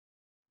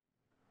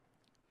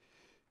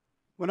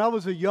When I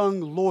was a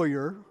young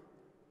lawyer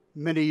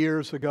many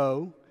years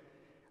ago,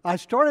 I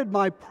started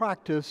my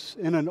practice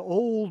in an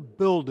old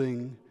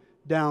building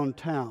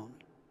downtown.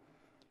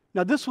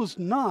 Now, this was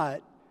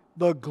not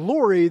the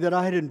glory that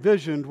I had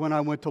envisioned when I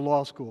went to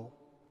law school.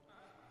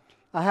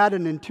 I had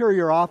an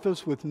interior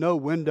office with no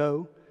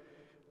window.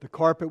 The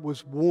carpet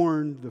was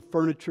worn, the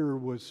furniture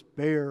was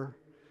bare.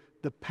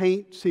 The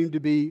paint seemed to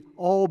be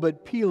all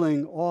but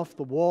peeling off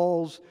the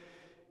walls.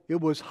 It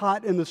was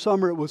hot in the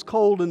summer, it was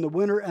cold in the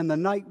winter, and the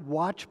night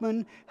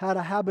watchman had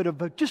a habit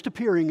of just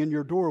appearing in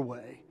your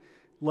doorway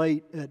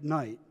late at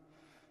night.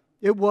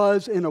 It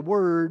was, in a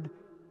word,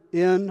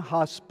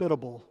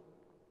 inhospitable.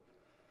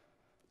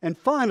 And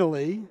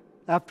finally,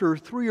 after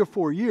 3 or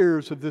 4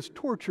 years of this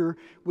torture,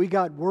 we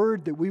got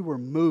word that we were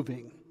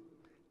moving.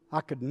 I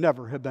could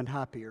never have been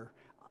happier.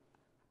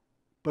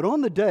 But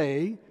on the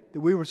day that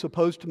we were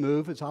supposed to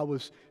move, as I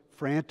was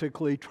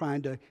frantically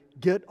trying to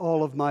get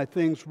all of my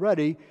things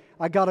ready,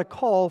 I got a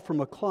call from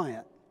a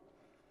client.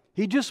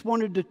 He just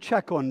wanted to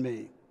check on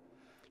me.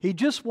 He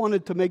just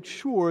wanted to make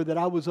sure that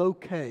I was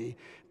okay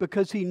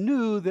because he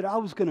knew that I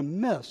was going to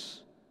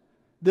miss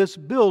this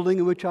building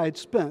in which I had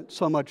spent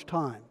so much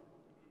time.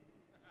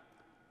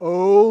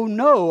 "Oh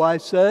no," I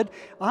said,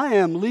 "I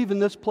am leaving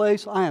this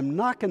place. I am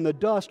knocking the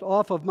dust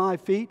off of my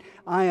feet.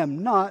 I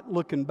am not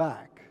looking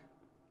back."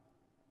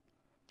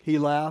 He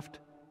laughed.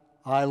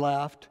 I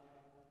laughed.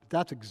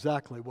 That's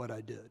exactly what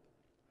I did.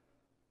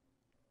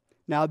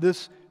 Now,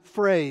 this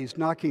phrase,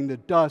 knocking the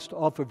dust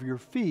off of your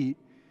feet,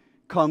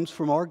 comes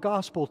from our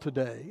gospel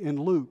today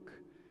in Luke.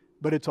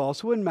 But it's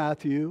also in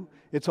Matthew,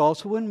 it's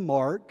also in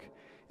Mark,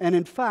 and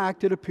in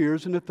fact, it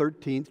appears in the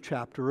 13th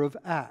chapter of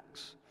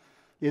Acts.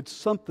 It's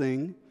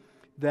something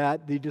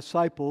that the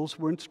disciples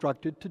were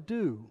instructed to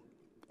do,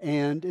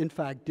 and in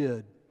fact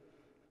did.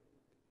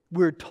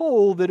 We're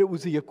told that it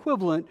was the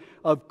equivalent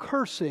of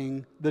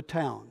cursing the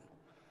town.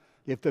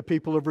 If the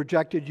people have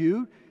rejected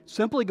you,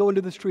 simply go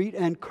into the street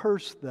and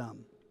curse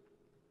them.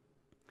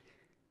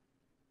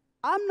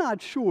 I'm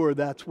not sure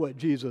that's what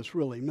Jesus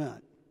really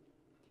meant.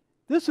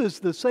 This is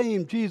the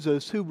same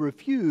Jesus who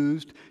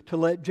refused to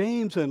let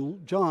James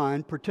and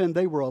John pretend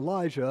they were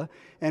Elijah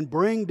and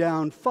bring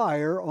down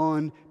fire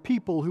on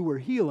people who were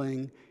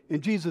healing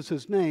in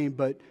Jesus' name,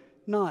 but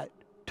not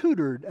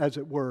tutored, as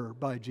it were,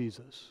 by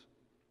Jesus.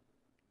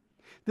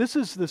 This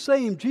is the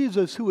same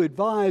Jesus who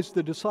advised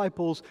the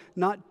disciples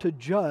not to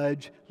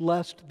judge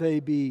lest they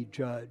be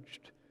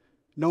judged,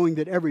 knowing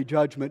that every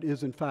judgment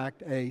is in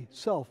fact a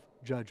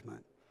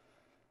self-judgment.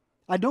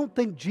 I don't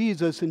think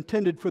Jesus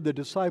intended for the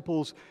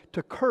disciples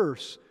to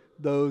curse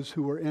those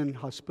who were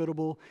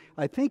inhospitable.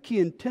 I think he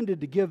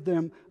intended to give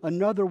them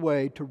another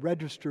way to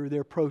register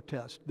their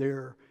protest,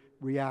 their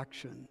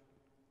reaction.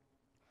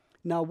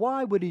 Now,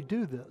 why would he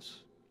do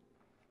this?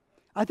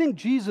 I think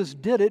Jesus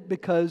did it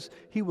because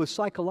he was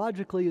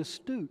psychologically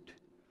astute.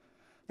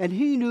 And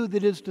he knew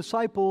that his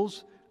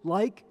disciples,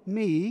 like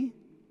me,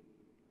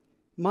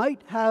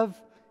 might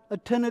have a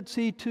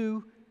tendency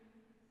to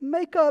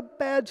make up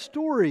bad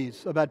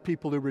stories about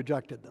people who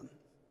rejected them.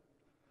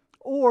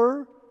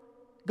 Or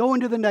go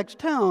into the next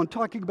town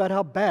talking about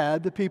how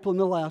bad the people in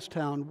the last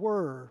town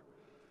were.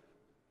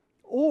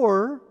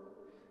 Or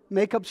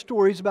make up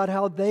stories about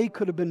how they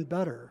could have been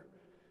better.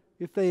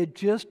 If they had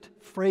just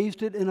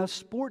phrased it in a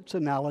sports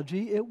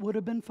analogy, it would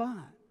have been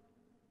fine.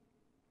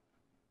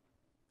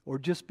 Or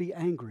just be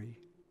angry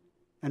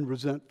and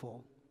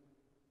resentful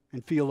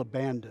and feel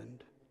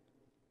abandoned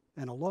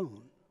and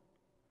alone.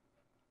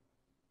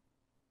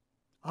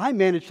 I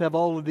managed to have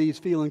all of these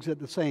feelings at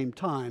the same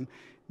time.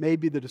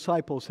 Maybe the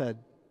disciples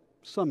had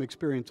some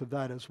experience of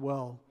that as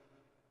well.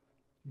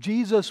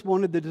 Jesus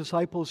wanted the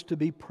disciples to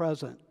be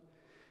present.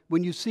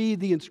 When you see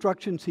the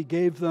instructions he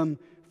gave them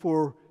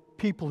for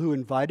people who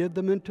invited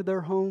them into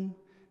their home,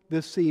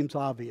 this seems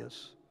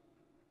obvious.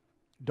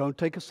 Don't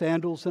take a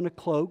sandals and a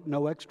cloak,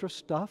 no extra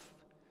stuff.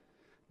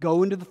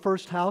 Go into the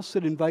first house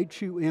that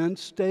invites you in,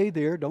 stay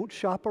there, don't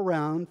shop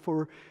around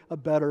for a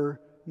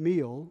better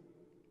meal.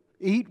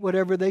 Eat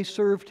whatever they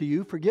serve to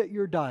you, forget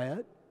your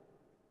diet.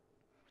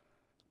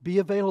 Be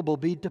available,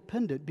 be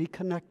dependent, be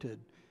connected,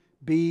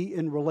 be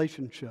in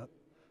relationship.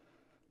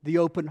 The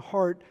open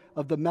heart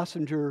of the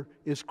messenger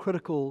is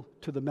critical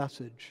to the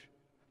message.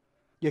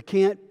 You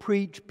can't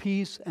preach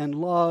peace and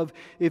love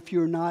if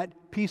you're not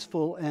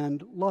peaceful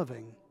and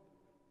loving.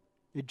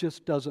 It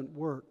just doesn't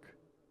work.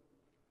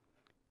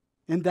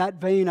 In that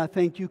vein, I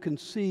think you can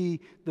see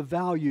the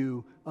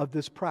value of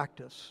this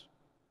practice,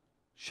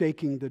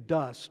 shaking the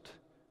dust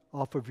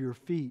off of your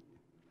feet.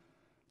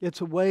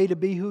 It's a way to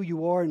be who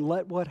you are and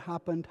let what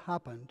happened,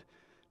 happened.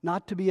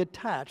 Not to be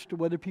attached to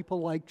whether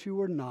people liked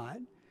you or not,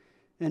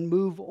 and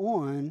move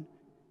on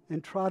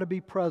and try to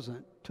be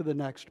present to the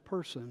next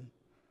person,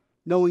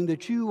 knowing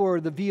that you are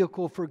the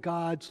vehicle for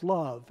God's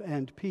love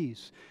and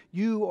peace.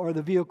 You are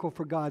the vehicle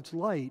for God's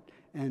light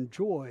and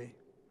joy.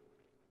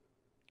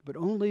 But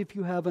only if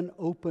you have an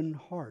open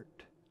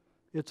heart.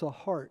 It's a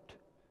heart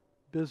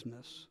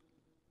business.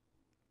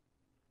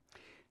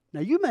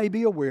 Now, you may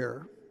be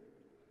aware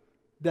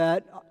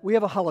that we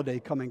have a holiday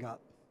coming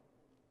up.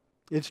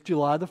 It's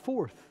July the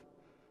 4th,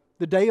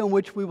 the day on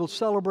which we will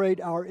celebrate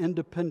our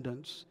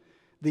independence,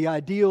 the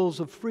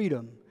ideals of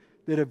freedom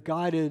that have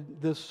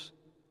guided this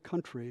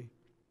country.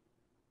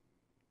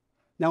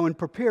 Now, in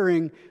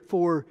preparing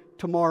for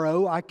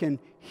tomorrow, I can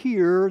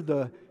hear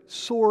the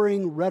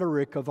soaring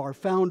rhetoric of our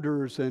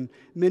founders and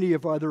many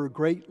of other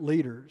great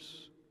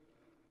leaders.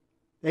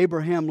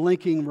 Abraham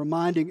Lincoln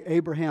reminding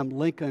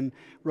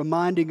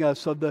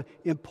us of the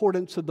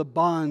importance of the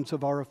bonds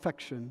of our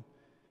affection,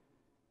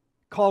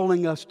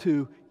 calling us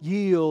to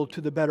yield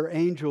to the better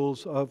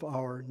angels of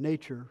our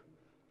nature.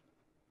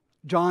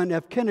 John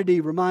F.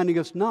 Kennedy reminding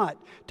us not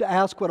to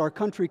ask what our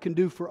country can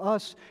do for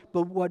us,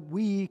 but what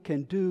we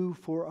can do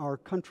for our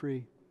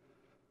country.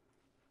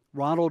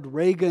 Ronald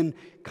Reagan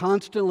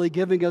constantly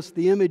giving us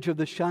the image of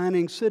the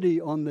shining city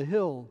on the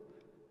hill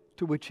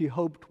to which he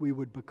hoped we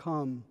would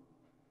become.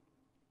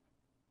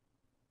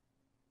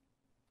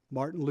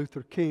 Martin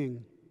Luther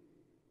King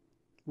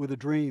with a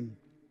dream.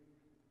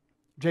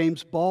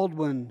 James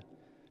Baldwin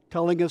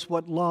telling us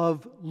what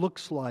love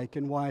looks like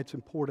and why it's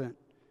important.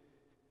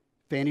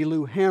 Fannie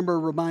Lou Hamer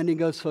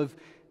reminding us of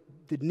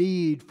the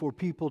need for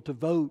people to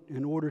vote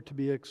in order to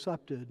be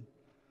accepted.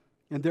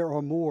 And there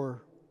are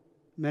more,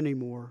 many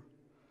more.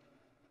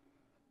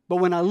 But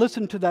when I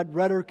listen to that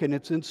rhetoric and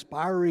its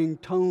inspiring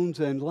tones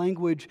and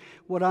language,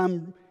 what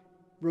I'm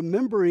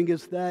remembering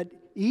is that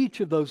each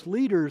of those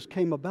leaders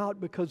came about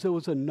because there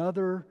was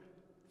another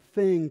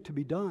thing to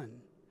be done,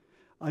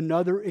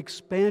 another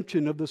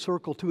expansion of the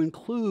circle to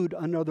include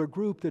another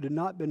group that had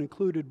not been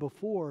included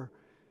before.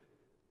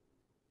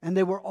 And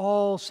they were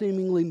all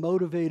seemingly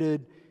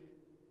motivated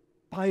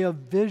by a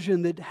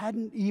vision that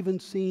hadn't even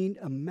seemed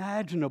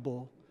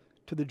imaginable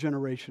to the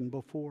generation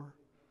before.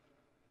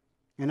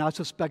 And I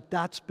suspect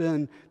that's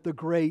been the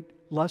great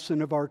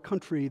lesson of our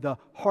country, the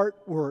heart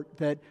work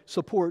that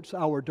supports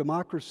our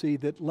democracy,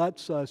 that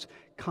lets us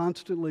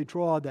constantly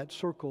draw that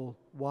circle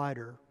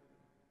wider.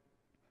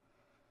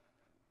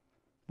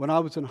 When I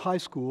was in high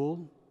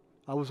school,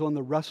 I was on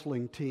the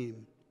wrestling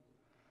team.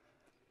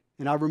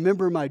 And I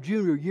remember my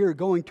junior year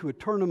going to a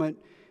tournament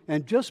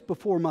and just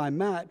before my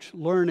match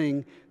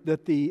learning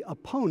that the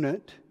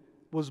opponent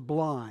was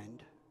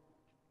blind.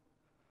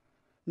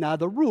 Now,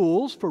 the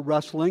rules for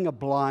wrestling a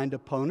blind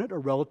opponent are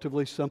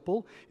relatively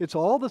simple. It's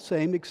all the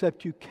same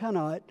except you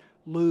cannot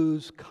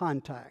lose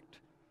contact.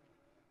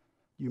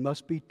 You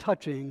must be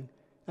touching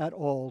at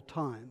all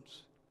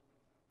times.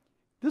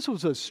 This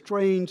was a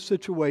strange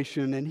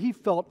situation, and he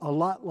felt a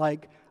lot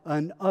like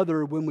an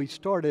other when we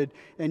started,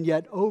 and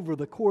yet over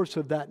the course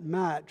of that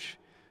match,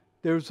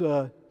 there's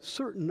a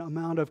certain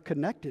amount of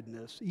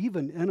connectedness,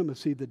 even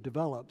intimacy that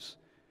develops,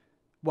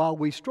 while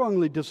we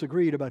strongly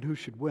disagreed about who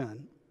should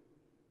win.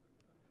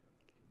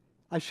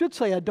 I should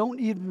say I don't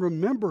even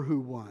remember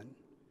who won,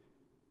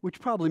 which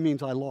probably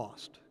means I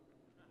lost.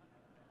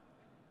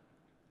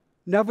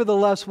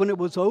 Nevertheless, when it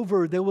was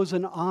over, there was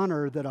an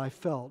honor that I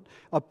felt,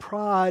 a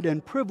pride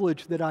and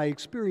privilege that I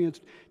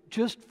experienced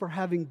just for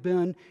having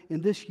been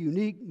in this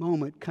unique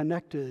moment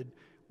connected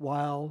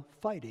while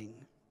fighting.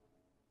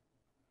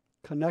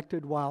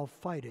 Connected while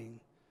fighting.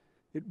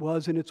 It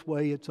was in its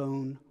way its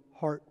own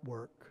heart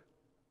work.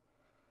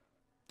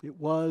 It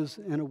was,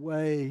 in a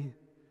way,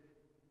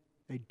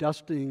 a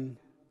dusting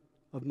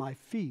of my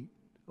feet,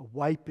 a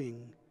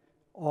wiping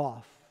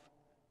off.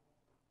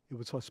 It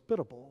was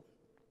hospitable.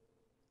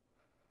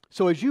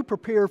 So as you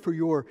prepare for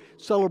your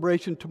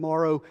celebration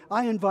tomorrow,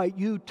 I invite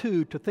you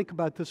too to think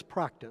about this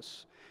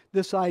practice,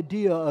 this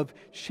idea of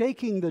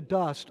shaking the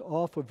dust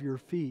off of your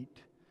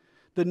feet,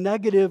 the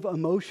negative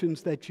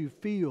emotions that you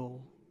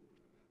feel,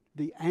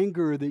 the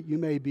anger that you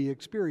may be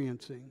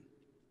experiencing.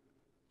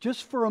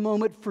 Just for a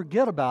moment,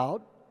 forget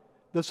about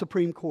the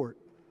Supreme Court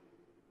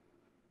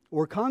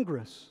or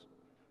Congress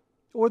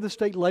or the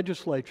state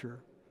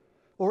legislature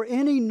or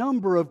any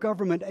number of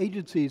government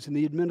agencies and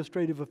the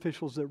administrative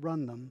officials that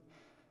run them.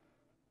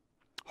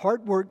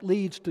 Heart work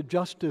leads to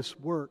justice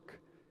work,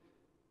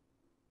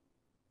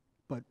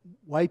 but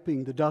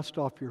wiping the dust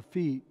off your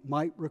feet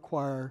might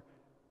require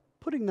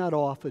putting that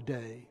off a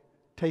day,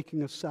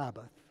 taking a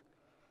Sabbath,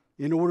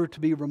 in order to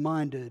be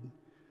reminded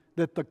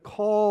that the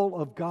call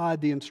of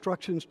God, the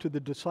instructions to the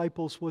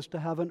disciples, was to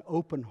have an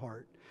open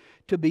heart,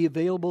 to be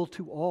available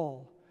to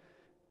all,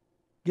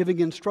 giving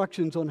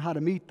instructions on how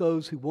to meet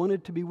those who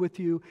wanted to be with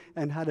you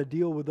and how to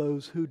deal with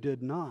those who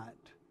did not,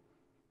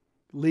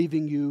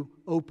 leaving you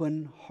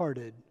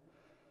open-hearted,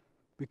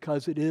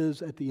 because it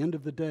is, at the end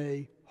of the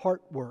day,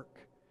 heart work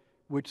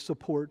which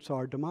supports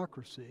our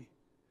democracy.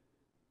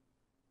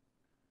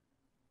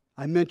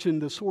 I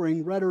mentioned the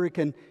soaring rhetoric,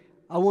 and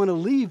I want to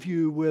leave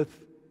you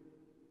with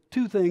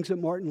two things that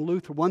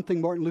one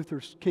thing Martin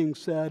Luther King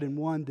said and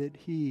one that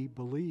he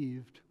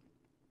believed.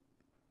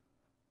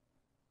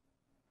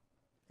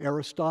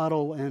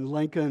 Aristotle and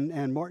Lincoln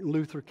and Martin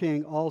Luther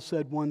King all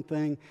said one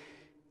thing: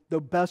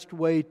 the best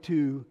way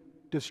to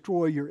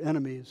destroy your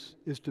enemies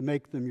is to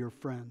make them your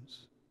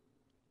friends.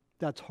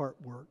 That's heart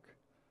work.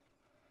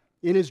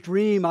 In his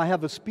dream, I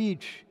have a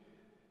speech.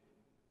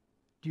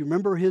 Do you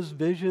remember his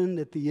vision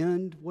at the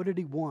end? What did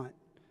he want?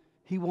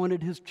 He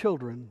wanted His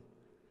children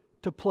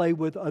to play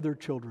with other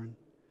children.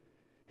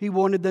 He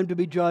wanted them to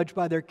be judged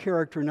by their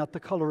character, not the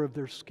color of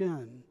their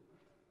skin.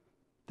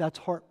 That's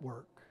heart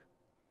work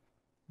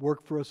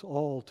for us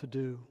all to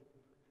do.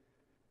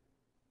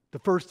 The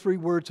first three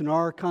words in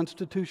our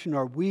Constitution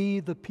are we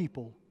the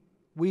people.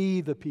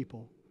 We the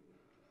people.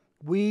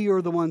 We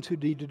are the ones who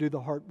need to do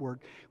the heart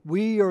work.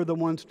 We are the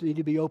ones who need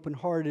to be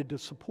open-hearted to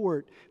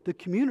support the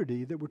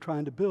community that we're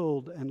trying to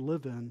build and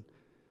live in,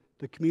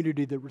 the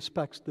community that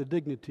respects the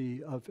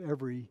dignity of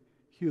every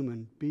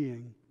human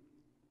being.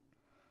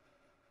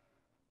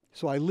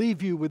 So I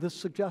leave you with this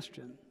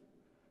suggestion.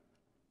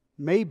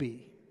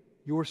 Maybe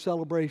your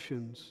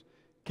celebrations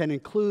can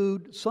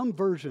include some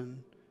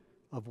version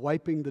of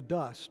wiping the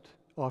dust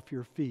off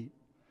your feet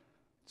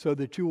so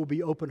that you will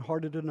be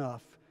open-hearted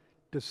enough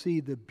to see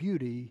the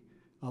beauty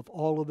of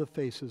all of the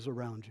faces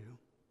around you.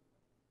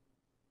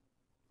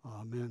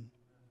 Amen.